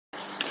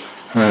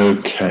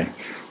Okay,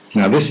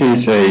 now this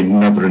is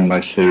another in my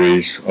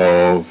series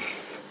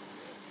of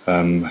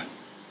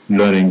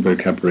learning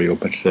vocabulary, or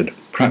better said,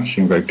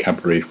 practicing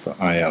vocabulary for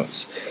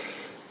IELTS.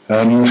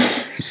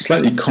 It's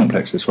slightly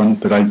complex, this one,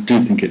 but I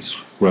do think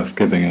it's worth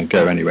giving a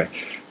go anyway.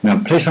 Now,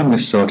 the place I'm going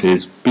to start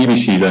is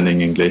BBC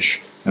Learning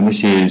English, and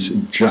this is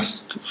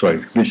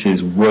this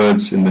is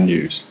words in the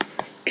news.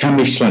 Can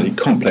be slightly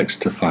complex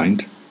to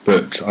find,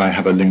 but I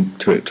have a link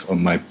to it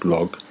on my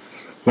blog.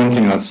 One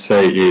thing I'll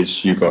say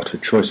is you've got a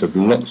choice of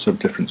lots of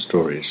different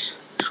stories.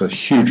 It's got a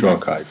huge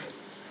archive.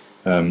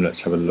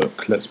 Let's have a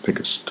look. Let's pick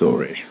a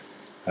story.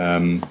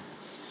 Japan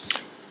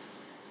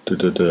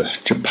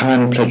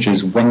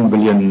pledges $1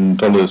 billion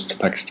to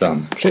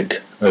Pakistan.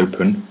 Click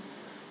open,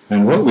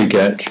 and what we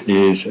get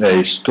is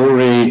a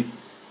story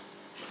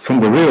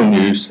from the real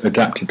news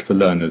adapted for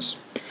learners.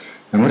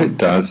 And what it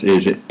does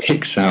is it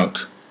picks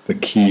out the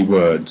key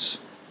words.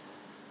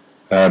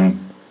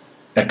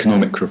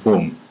 Economic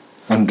reform,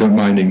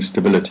 undermining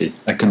stability,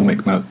 economic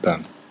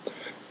meltdown.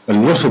 A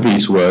lot of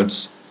these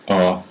words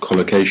are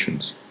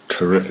collocations.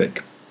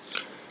 Terrific.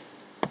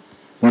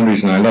 One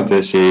reason I love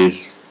this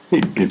is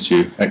it gives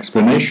you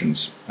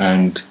explanations,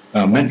 and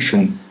I'll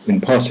mention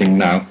in passing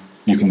now,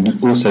 you can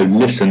also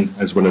listen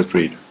as well as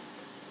read.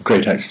 A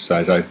great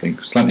exercise, I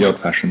think. Slightly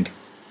old-fashioned,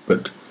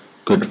 but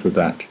good for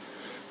that.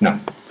 Now,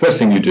 first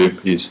thing you do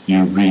is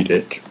you read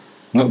it.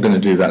 I'm not going to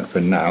do that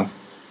for now.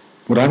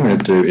 What I'm going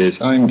to do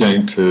is I'm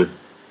going to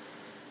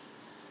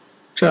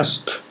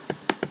just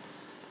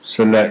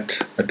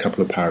select a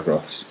couple of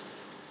paragraphs.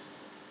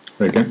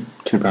 There you go,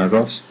 2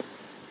 paragraphs.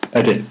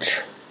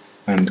 Edit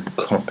and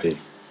copy.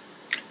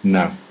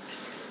 Now,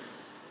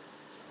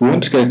 we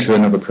want to go to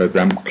another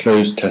program,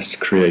 Cloze Test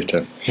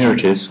Creator. Here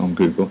it is on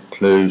Google,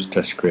 Cloze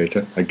Test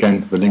Creator.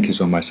 Again, the link is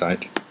on my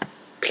site.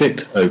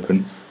 Click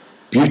open.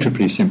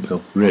 Beautifully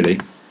simple, really.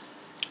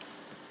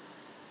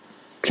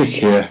 Click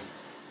here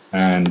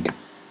and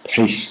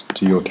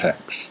paste your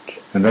text.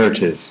 And there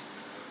it is.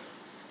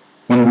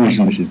 One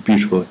reason this is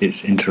beautiful,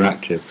 it's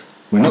interactive.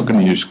 We're not going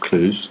to use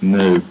clues,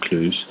 no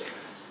clues.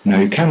 Now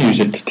you can use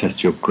it to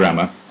test your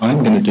grammar.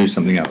 I'm going to do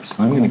something else.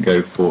 I'm going to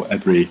go for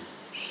every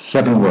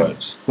 7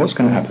 words. What's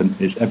going to happen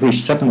is every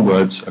 7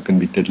 words are going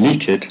to be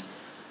deleted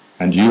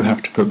and you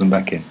have to put them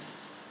back in.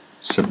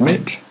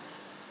 Submit,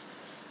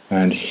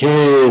 and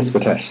here's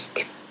the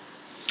test.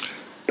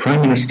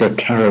 Prime Minister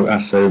Taro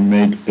Aso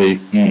made the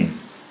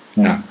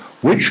Now,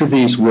 which of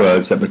these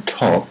words at the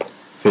top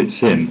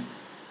fits in?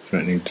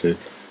 Threatening to.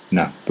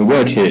 Now, the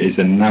word here is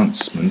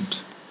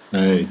announcement.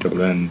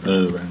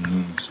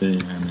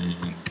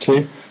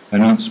 A-N-N-O-N-C-M-E-N-T.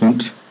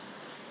 Announcement.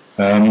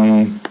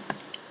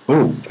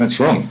 Oh, that's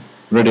wrong.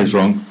 Red is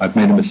wrong. I've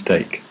made a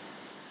mistake.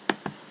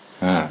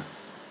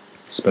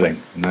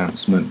 Spelling.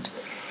 Announcement.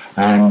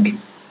 And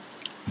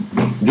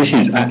this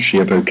is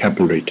actually a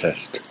vocabulary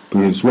test,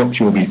 because what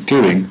you'll be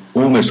doing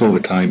almost all the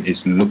time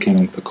is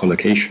looking for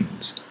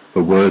collocations,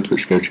 for words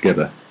which go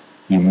together.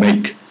 You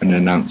make an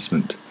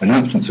announcement.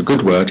 Announcement's a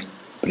good word,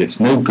 but it's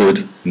no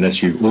good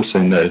unless you also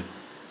know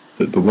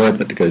that the word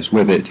that goes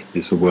with it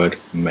is the word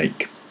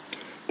make.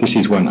 This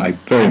is one I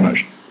very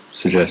much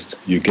suggest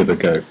you give a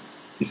go.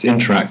 It's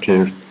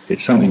interactive,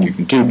 it's something you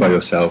can do by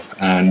yourself,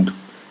 and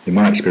in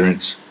my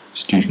experience,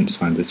 students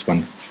find this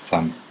one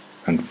fun,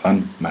 and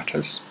fun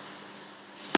matters.